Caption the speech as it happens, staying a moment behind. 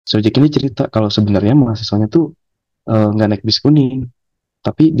Si ojek ini cerita kalau sebenarnya mahasiswanya tuh nggak naik bis kuning,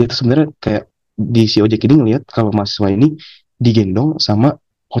 tapi dia tuh sebenarnya kayak di si ojek ini ngelihat kalau mahasiswa ini digendong sama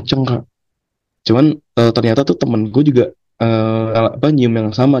pocong kak. Cuman ternyata tuh temen gue juga apa nyium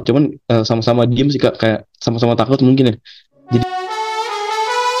yang sama, cuman sama-sama diem sih kak, kayak sama-sama takut mungkin ya. Jadi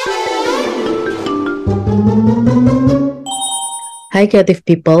Hai Creative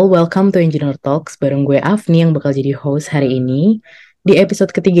People, welcome to Engineer Talks bareng gue Afni yang bakal jadi host hari ini. Di episode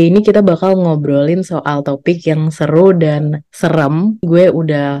ketiga ini kita bakal ngobrolin soal topik yang seru dan serem. Gue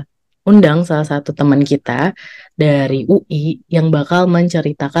udah undang salah satu teman kita dari UI yang bakal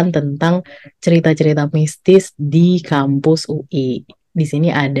menceritakan tentang cerita-cerita mistis di kampus UI. Di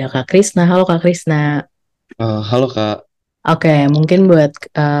sini ada Kak Krisna. Halo Kak Krisna. halo kak. Oke, mungkin buat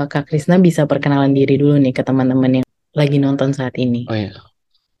Kak Krisna bisa perkenalan diri dulu nih ke teman-teman yang lagi nonton saat ini. Oh ya.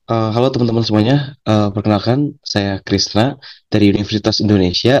 Halo teman-teman semuanya. Perkenalkan saya Krisna dari Universitas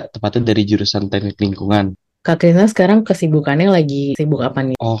Indonesia, tepatnya dari jurusan Teknik Lingkungan. Kak Krisna sekarang kesibukannya lagi sibuk apa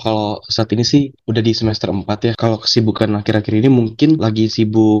nih? Oh, kalau saat ini sih udah di semester 4 ya. Kalau kesibukan akhir-akhir ini mungkin lagi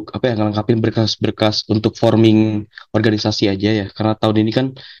sibuk apa ya, ngelengkapin berkas-berkas untuk forming organisasi aja ya. Karena tahun ini kan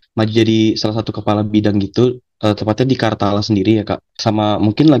maju jadi salah satu kepala bidang gitu, tepatnya di Cartala sendiri ya, Kak. Sama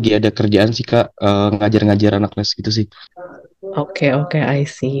mungkin lagi ada kerjaan sih, Kak, ngajar-ngajar anak les gitu sih. Oke, oke, I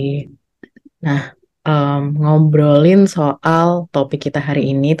see. Nah, ngobrolin soal topik kita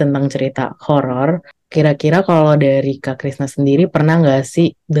hari ini tentang cerita horor. Kira-kira kalau dari Kak Krisna sendiri pernah nggak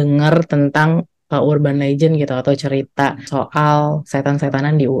sih dengar tentang urban legend gitu atau cerita soal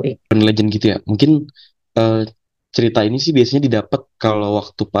setan-setanan di UI? Urban legend gitu ya. Mungkin eh, cerita ini sih biasanya didapat kalau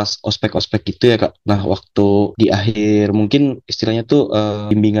waktu pas ospek-ospek gitu ya Kak. Nah, waktu di akhir mungkin istilahnya tuh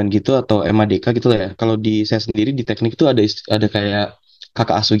bimbingan gitu atau MADK gitu lah ya. Kalau di saya sendiri di teknik tuh ada kayak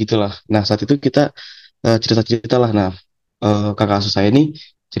kakak asuh gitu lah. Nah, saat itu kita cerita-cerita lah. Nah, kakak asuh saya ini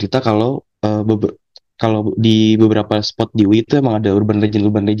cerita kalau kalau di beberapa spot di UI itu emang ada urban legend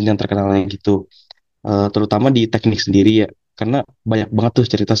yang terkenalnya gitu. Terutama di teknik sendiri ya, karena banyak banget tuh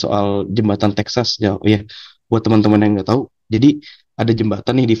cerita soal jembatan Texas ya. Oh ya, buat teman-teman yang nggak tahu, jadi ada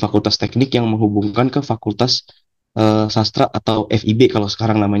jembatan nih di Fakultas Teknik yang menghubungkan ke Fakultas Sastra atau FIB kalau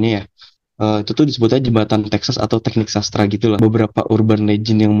sekarang namanya ya. Itu tuh disebutnya jembatan Texas atau teknik sastra gitu lah. Beberapa urban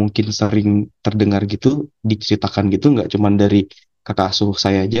legend yang mungkin sering terdengar gitu diceritakan gitu, nggak cuman dari kakak asuh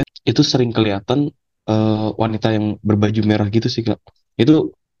saya aja, itu sering kelihatan wanita yang berbaju merah gitu sih kak.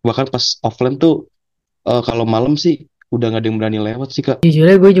 Itu bahkan pas offline tuh, kalau malam sih udah nggak ada yang berani lewat sih Kak.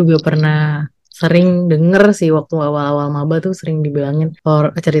 Jujurnya gue juga pernah sering denger sih waktu awal-awal maba tuh sering dibilangin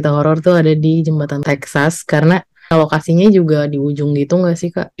cerita horor tuh ada di jembatan Texas karena lokasinya juga di ujung gitu nggak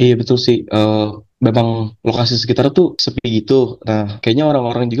sih Kak? Iya betul sih. Memang lokasi sekitar tuh sepi gitu. Nah, kayaknya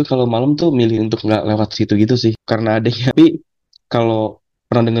orang-orang juga kalau malam tuh milih untuk nggak lewat situ gitu sih, karena adanya. Tapi kalau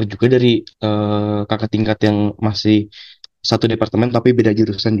pernah dengar juga dari kakak tingkat yang masih satu departemen tapi beda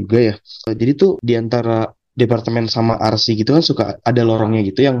jurusan juga ya. Jadi tuh di antara departemen sama RC gitu kan suka ada lorongnya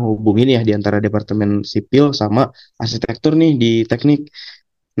gitu yang hubungin ya di antara departemen sipil sama arsitektur nih di teknik.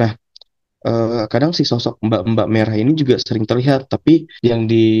 Nah, kadang si sosok mbak-mbak merah ini juga sering terlihat, tapi yang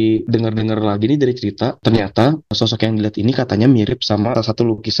didengar-dengar lagi nih dari cerita, ternyata sosok yang dilihat ini katanya mirip sama salah satu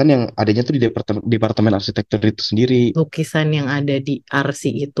lukisan yang adanya tuh di departemen arsitektur itu sendiri. Lukisan yang ada di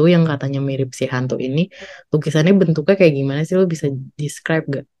RC itu yang katanya mirip si hantu ini, lukisannya bentuknya kayak gimana sih lo bisa describe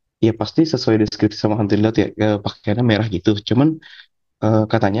gak? Ya pasti sesuai deskripsi sama hantu yang dilihat ya, pakaiannya merah gitu. Cuman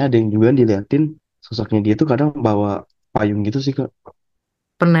katanya ada yang juga diliatin sosoknya dia tuh kadang bawa payung gitu sih Kak.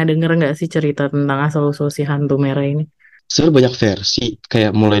 Pernah denger nggak sih cerita tentang asal-usul si hantu merah ini? Sebenarnya banyak versi,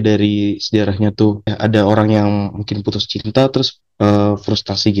 kayak mulai dari sejarahnya tuh ya, ada orang yang mungkin putus cinta terus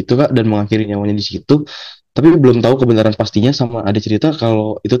frustasi gitu Kak dan mengakhiri nyawanya di situ. Tapi belum tahu kebenaran pastinya, sama ada cerita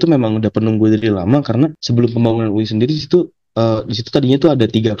kalau itu tuh memang udah penunggu dari lama karena sebelum pembangunan UI sendiri di situ tadinya tuh ada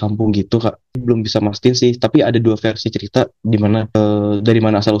tiga kampung gitu Kak. Belum bisa mastiin sih, tapi ada dua versi cerita di mana dari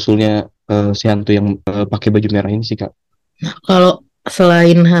mana asal usulnya si hantu yang pakai baju merah ini sih Kak. Kalau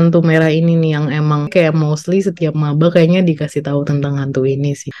selain hantu merah ini nih yang emang kayak mostly setiap maba kayaknya dikasih tahu tentang hantu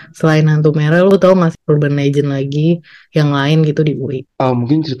ini sih. Selain hantu merah, lu tahu masih urban legend lagi yang lain gitu di UI?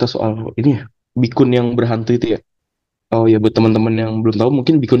 Mungkin cerita soal ini ya, bikun yang berhantu itu ya. Oh ya, buat teman-teman yang belum tahu,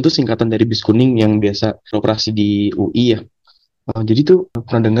 mungkin Bikun itu singkatan dari bis kuning yang biasa beroperasi di UI ya. Jadi tuh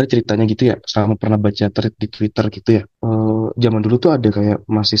pernah dengar ceritanya gitu ya, sama pernah baca thread di Twitter gitu ya. Zaman dulu tuh ada kayak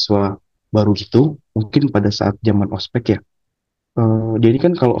mahasiswa baru gitu, mungkin pada saat zaman ospek ya. Dia ini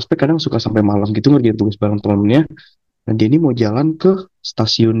kan kalau ospek kadang suka sampai malam gitu ngerjain tugas bareng temennya. Dan dia ini mau jalan ke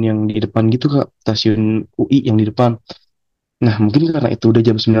stasiun yang di depan gitu Kak, stasiun UI yang di depan. Nah, mungkin karena itu udah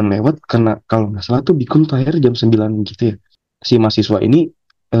jam 9 lewat, karena kalau nggak salah tuh Bikun terakhir jam 9 gitu ya. Si mahasiswa ini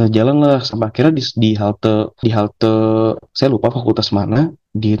jalan lah sampai akhirnya di halte saya lupa fakultas mana,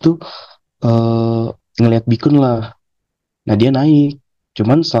 dia itu eh, ngelihat Bikun lah. Nah dia naik,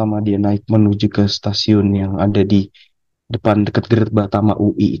 cuman selama dia naik menuju ke stasiun yang ada di depan dekat gerbang Tama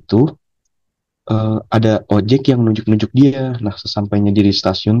UI itu, ada ojek yang nunjuk-nunjuk dia. Nah sesampainya di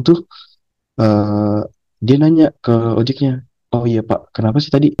stasiun tuh, eh, dia nanya ke ojeknya, oh iya Pak, kenapa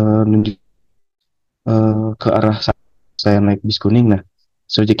sih tadi nunjuk ke arah saya naik bis kuning. Nah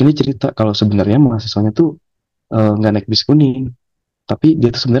si ojek ini cerita kalau sebenarnya mahasiswanya tuh nggak naik bis kuning, tapi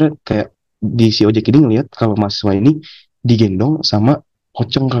dia tuh sebenarnya kayak di si ojek ini ngelihat kalau mahasiswa ini digendong sama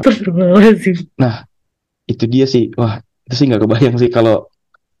pocong Kak. Astagfirullahaladzim. Nah itu dia sih, wah itu sih nggak kebayang sih kalau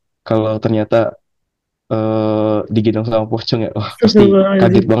kalau ternyata digendong sama pocong ya, wah pasti kaget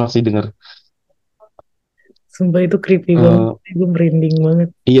Astagfirullahaladzim. banget sih denger. Sumpah itu creepy banget. Eh, Gue merinding banget.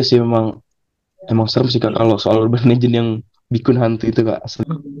 iya sih, memang emang serem sih Kak kalau soal urban legend yang bikun hantu itu Kak.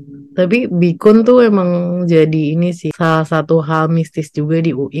 Tapi Bikun tuh emang jadi ini sih salah satu hal mistis juga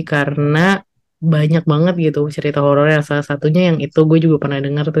di UI karena banyak banget gitu cerita horornya. Salah satunya yang itu gue juga pernah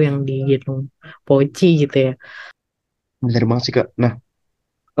dengar tuh yang di Gunung Poci gitu ya. Bener banget sih Kak. Nah,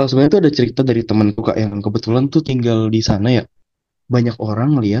 sebenarnya tuh ada cerita dari temanku Kak yang kebetulan tuh tinggal di sana ya. Banyak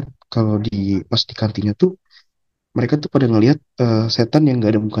orang ngeliat kalau di pas di kantinnya tuh mereka tuh pada ngeliat setan yang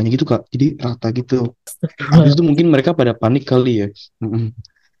gak ada mukanya gitu Kak. Jadi rata gitu. Habis itu mungkin mereka pada panik kali ya. Mm-mm.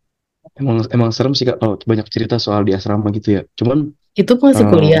 Emang emang serem sih Kak kalau banyak cerita soal di asrama gitu ya. Cuman Itu masih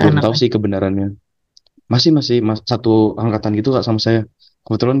kuliah belum tahu anaknya. sih kebenarannya. Masih satu angkatan gitu Kak sama saya.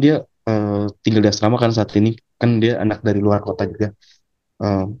 Kebetulan dia tinggal di asrama kan saat ini. Kan dia anak dari luar kota juga.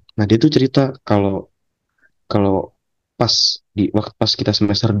 Eh, nah dia tuh cerita kalau kalau pas waktu pas kita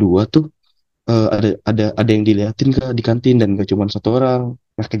semester 2 tuh, ada yang diliatin ke di kantin dan gak cuma satu orang.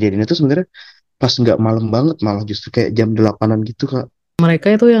 Nah kejadiannya tuh sebenarnya pas nggak malam banget, malah justru kayak jam 8-an gitu Kak.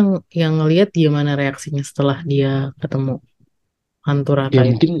 Mereka itu yang ngelihat gimana reaksinya setelah dia ketemu hantu rata Ya itu.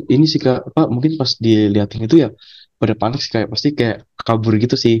 mungkin ini sih Kak, apa mungkin pas diliatin itu ya pada panik sih, kayak pasti kayak kabur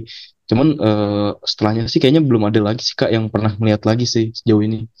gitu sih. Cuman setelahnya sih kayaknya belum ada lagi sih Kak yang pernah melihat lagi sih sejauh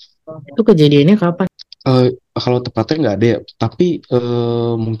ini. Itu kejadiannya kapan? Eh, kalau tepatnya nggak ada ya, tapi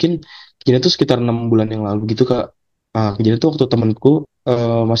mungkin kejadian itu sekitar 6 bulan yang lalu gitu Kak. Kejadian itu waktu temanku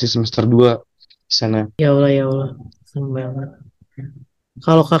masih semester 2 di sana. Ya Allah ya Allah. Serem banget.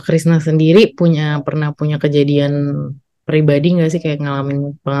 Kalau Kak Krisna sendiri pernah punya kejadian pribadi nggak sih kayak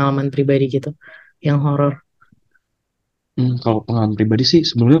ngalamin pengalaman pribadi gitu yang horor? Kalau pengalaman pribadi sih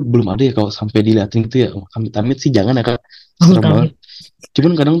sebenarnya belum ada ya kalau sampai diliatin gitu ya. Amit-amit sih jangan ya Kak, serem banget. Amit-amit.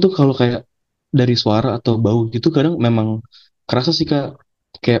 Cuman kadang tuh kalau kayak dari suara atau bau gitu kadang memang kerasa sih Kak.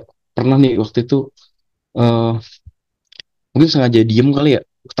 Kayak pernah nih waktu itu, eh mungkin sengaja diem kali ya,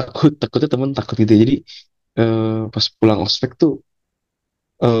 takutnya temen takut gitu ya. Jadi pas pulang ospek tuh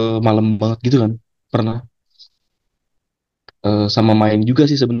malam banget gitu kan, pernah sama main juga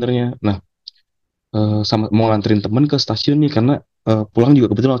sih sebenarnya. Nah sama mau nganterin temen ke stasiun nih karena pulang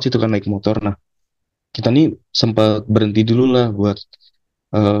juga kebetulan waktu itu kan naik motor. Nah kita nih sempat berhenti dulu lah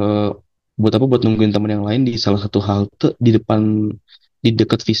eh, buat apa, buat nungguin teman yang lain di salah satu halte di depan, di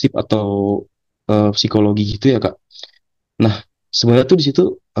dekat visip atau psikologi gitu ya Kak. Nah sebenarnya tuh di situ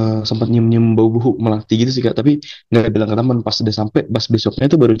sempat nyium-nyium bau-bau melati gitu sih Kak, tapi nggak bilang ke teman. Pas udah sampai, pas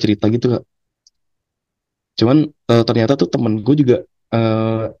besoknya tuh baru cerita gitu Kak. Cuman ternyata tuh temen gue juga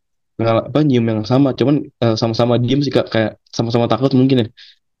eh apa nyium yang sama, cuman sama-sama diem sih Kak, kayak sama-sama takut mungkin ya.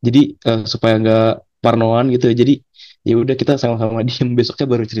 Jadi supaya nggak parnoan gitu ya, jadi ya udah kita sama-sama diem, besoknya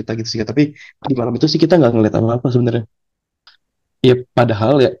baru cerita gitu sih Kak. Tapi di malam itu sih kita nggak ngeliat apa-apa sebenarnya. Ya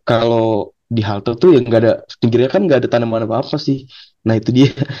padahal ya kalau di halte tuh ya nggak ada, pinggirnya kan nggak ada tanaman apa-apa sih. Nah itu dia.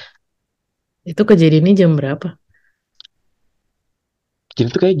 Itu kejadiannya jam berapa? Jadi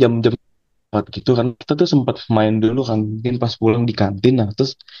tuh kayak jam-jam 4 gitu kan, kita tuh sempat main dulu kan mungkin pas pulang di kantin. Nah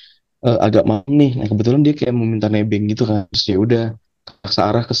terus agak malam nih, nah kebetulan dia kayak mau minta nebeng gitu kan, terus ya udah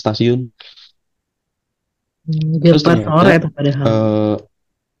arah ke stasiun. Jam Terus 4 sore ternyata itu padahal. eh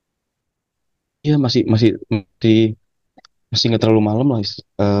ya masih masih masih masih nggak terlalu malam lah.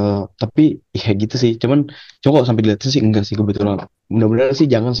 Tapi ya gitu sih, cuman coba kalau sampai dilihat sih enggak sih kebetulan. Mudah-mudahan sih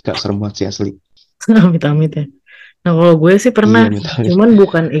jangan sih Kak, serem banget sih asli. Amit-amit ya. Nah kalau gue sih pernah Iya sih, mentalnya. cuman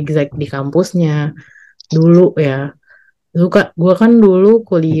bukan exact di kampusnya. Dulu ya. Suka, gue kan dulu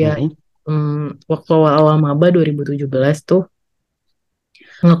kuliah Mm-mm. waktu awal-awal maba 2017 tuh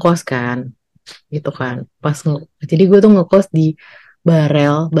ngekos kan, gitu kan. Jadi gue tuh ngekos di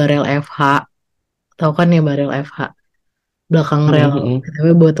Barel FH, tahu kan ya Barel FH, belakang rel. Mm-mm.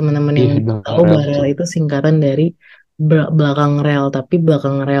 Tapi buat teman-teman yang Iya di belakang tahu rel Barel tuh. itu singkatan dari belakang rel, tapi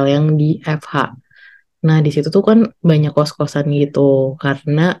belakang rel yang di FH. Nah, di situ tuh kan banyak kos-kosan gitu.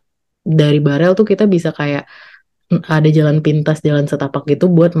 Karena dari Barel tuh kita bisa kayak ada jalan pintas, jalan setapak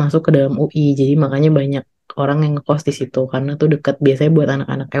gitu buat masuk ke dalam UI. Jadi makanya banyak orang yang ngekos di situ karena tuh dekat biasanya buat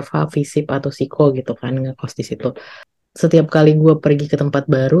anak-anak FH, FISIP atau Psiko gitu kan ngekos di situ. Setiap kali gue pergi ke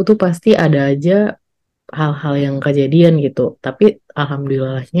tempat baru tuh pasti ada aja hal-hal yang kejadian gitu. Tapi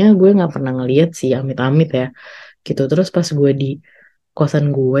alhamdulillahnya gue nggak pernah ngeliat sih amit-amit ya gitu. Terus pas gue di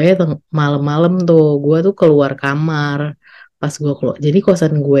kosan gue malam-malam tuh gue tuh keluar kamar pas gue keluar. Jadi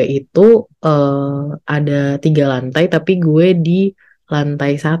kosan gue itu ada 3 lantai tapi gue di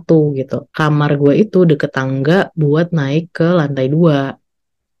lantai 1 gitu. Kamar gue itu deket tangga buat naik ke lantai 2.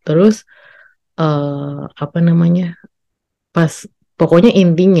 Terus apa namanya? Pas pokoknya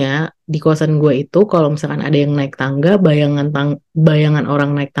intinya di kosan gue itu kalau misalkan ada yang naik tangga, bayangan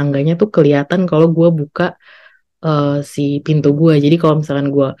orang naik tangganya tuh kelihatan kalau gue buka si pintu gue. Jadi kalau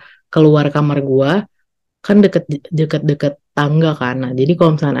misalkan gue keluar kamar gue kan deket-deket tangga kan. Nah, jadi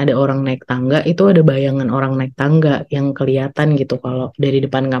kalau misalkan ada orang naik tangga itu ada bayangan orang naik tangga yang kelihatan gitu kalau dari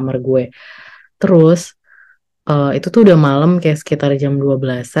depan kamar gue. Terus itu tuh udah malam kayak sekitar jam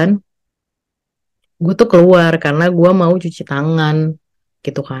 12-an. Gue tuh keluar karena gue mau cuci tangan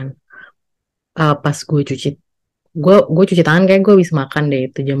gitu kan. Pas gue cuci tangan kayak gue habis makan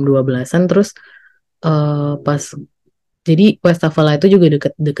deh itu jam 12-an. Terus pas jadi Westafel itu juga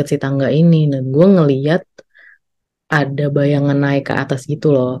deket-deket si tangga ini dan gue ngeliat ada bayangan naik ke atas gitu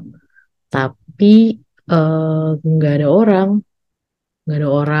loh. Tapi nggak ada orang, nggak ada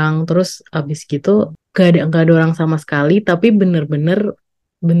orang. Terus abis gitu nggak ada orang sama sekali. Tapi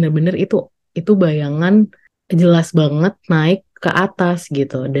bener-bener itu bayangan jelas banget naik ke atas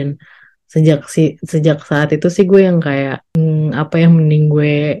gitu. Dan sejak saat itu sih gue yang kayak apa yang mending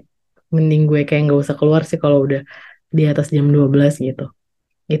gue kayak nggak usah keluar sih kalau udah di atas jam 12 gitu.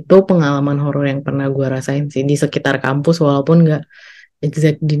 Itu pengalaman horor yang pernah gue rasain sih di sekitar kampus walaupun nggak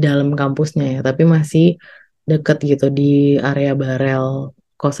exact di dalam kampusnya ya, tapi masih deket gitu di area Barel,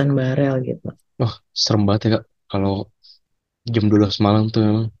 kosan Barel gitu. Wah, serem banget ya Kak. Kalau jam 12 malam tuh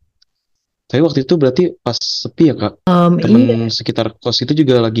memang. Tapi waktu itu berarti pas sepi ya Kak. Temen Iya, sekitar kos itu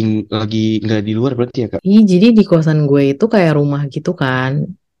juga lagi nggak di luar berarti ya Kak. jadi di kosan gue itu kayak rumah gitu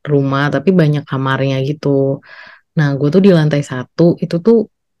kan, rumah tapi banyak kamarnya gitu. Nah, gue tuh di lantai 1 itu tuh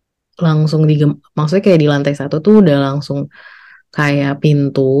langsung maksudnya kayak di lantai 1 tuh udah langsung kayak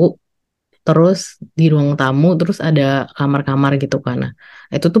pintu, terus di ruang tamu, terus ada kamar-kamar gitu kan. Nah,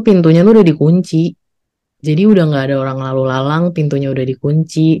 itu tuh pintunya tuh udah dikunci. Jadi udah nggak ada orang lalu lalang, pintunya udah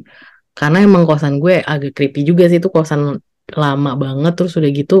dikunci. Karena emang kosan gue agak creepy juga sih, itu kosan lama banget, terus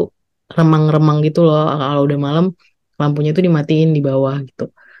udah gitu remang-remang gitu loh. Kalau udah malam lampunya tuh dimatiin di bawah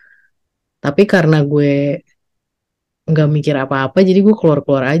gitu. Tapi karena gue nggak mikir apa-apa, jadi gue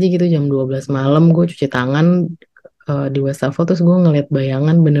keluar-keluar aja gitu jam 12 malam, gue cuci tangan di wastafel, terus gue ngeliat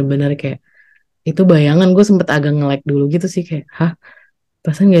bayangan bener-bener kayak, itu bayangan gue sempet agak nge-lag dulu gitu sih kayak, hah,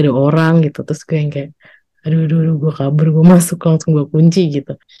 perasaan gak ada orang gitu. Terus gue yang kayak, aduh, gue kabur, gue masuk langsung gue kunci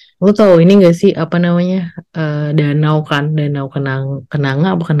gitu. Lo tau ini gak sih apa namanya danau kan, danau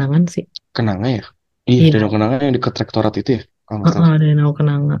kenanga apa kenangan sih? Kenanga ya? Iya, Iya, Danau Kenanga yang dekat rektorat itu ya, kalau nggak salah. danau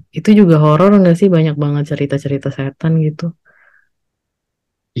kenanga. Itu juga horor gak sih? Banyak banget cerita-cerita setan gitu.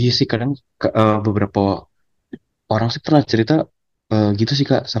 Iya sih, kadang beberapa orang sih pernah cerita gitu sih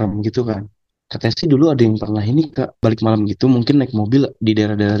Kak, serem gitu kan. Katanya sih dulu ada yang pernah ini Kak, balik malam gitu, mungkin naik mobil di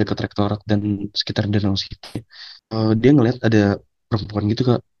daerah-daerah dekat rektorat dan sekitar danau situ. Dia ngeliat ada perempuan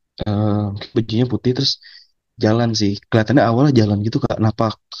gitu Kak, bajunya putih terus jalan sih. Kelihatannya awalnya jalan gitu Kak,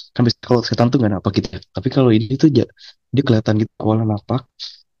 napak. Kan biasanya kalau setan tuh nggak napak gitu ya. Tapi kalau ini tuh dia kelihatan gitu awalnya napak.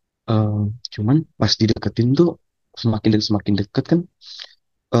 Eh, Cuman pas dideketin tuh semakin dekat kan,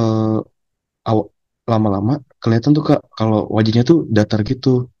 eh, aw- lama-lama kelihatan tuh Kak kalau wajahnya tuh datar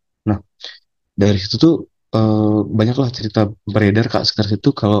gitu. Nah, dari situ tuh banyaklah cerita beredar Kak sekitar situ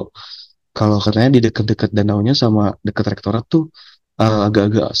kalau kalau katanya di dekat-dekat danaunya sama dekat rektorat tuh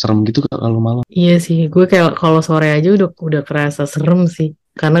agak-agak serem gitu Kak kalau malam. Iya sih, gue kayak kalau sore aja udah kerasa serem sih.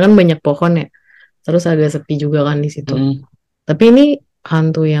 Karena kan banyak pohon ya. Terus agak sepi juga kan di situ. Mm, Tapi ini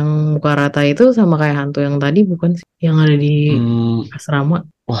hantu yang muka rata itu sama kayak hantu yang tadi bukan sih? Yang ada di mm, asrama.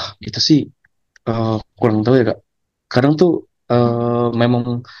 Wah, itu sih kurang tahu ya Kak. Kadang tuh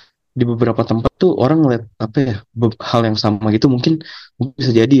memang di beberapa tempat tuh orang ngeliat apa ya hal yang sama gitu mungkin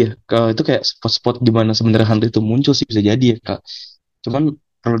bisa jadi ya. Itu kayak spot-spot di mana sebenarnya hantu itu muncul sih bisa jadi ya Kak. Cuman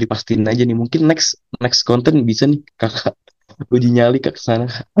perlu dipastiin aja nih. Mungkin next next konten bisa nih kakak uji nyali ke sana.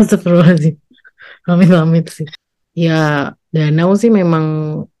 Astagfirullahaladzim. Amit-amit sih. Ya, danau sih memang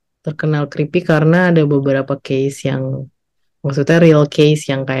terkenal creepy karena ada beberapa case yang Maksudnya real case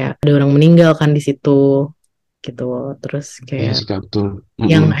yang kayak ada orang meninggal kan di situ gitu. Terus Iya kayak sih Kak, betul.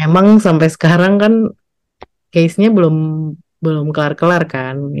 yang Mm-mm. emang sampai sekarang kan case-nya belum belum kelar-kelar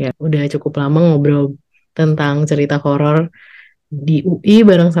kan. Ya udah cukup lama ngobrol tentang cerita horor di UI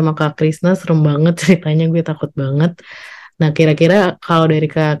bareng sama Kak Krisna, serem banget ceritanya, gue takut banget. Nah, kira-kira kalau dari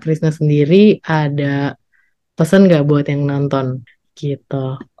Kak Krisna sendiri ada pesan nggak buat yang nonton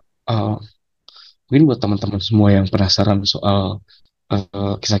gitu? Uh, Mungkin buat teman-teman semua yang penasaran soal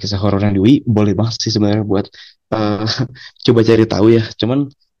kisah-kisah horor yang di UI, boleh banget sih sebenarnya buat uh, coba cari tahu ya. Cuman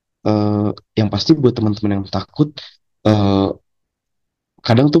uh, yang pasti buat teman-teman yang takut, uh,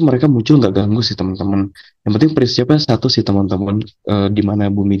 kadang tuh mereka muncul nggak ganggu sih teman-teman. Yang penting prinsipnya satu sih teman-teman, di mana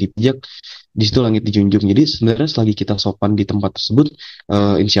bumi dipijak, di situ langit dijunjung. Jadi sebenarnya selagi kita sopan di tempat tersebut,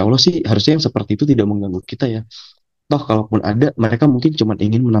 insya Allah sih harusnya yang seperti itu tidak mengganggu kita ya. Toh kalaupun ada, mereka mungkin cuma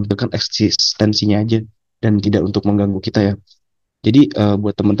ingin menampilkan eksistensinya aja dan tidak untuk mengganggu kita ya. Jadi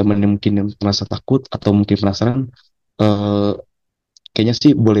buat teman-teman yang mungkin yang merasa takut atau mungkin penasaran, eh, kayaknya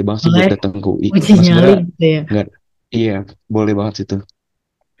sih boleh banget sih buat Boleh datang ke UI uji karena nyali sebenarnya gitu ya. nggak, iya boleh banget sih tuh.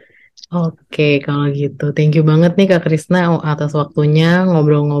 Oke, kalau gitu. Thank you banget nih Kak Krisna atas waktunya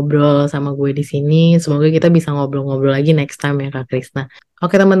ngobrol-ngobrol sama gue di sini. Semoga kita bisa ngobrol-ngobrol lagi next time ya Kak Krisna.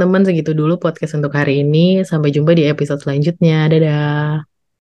 Oke teman-teman, segitu dulu podcast untuk hari ini. Sampai jumpa di episode selanjutnya. Dadah.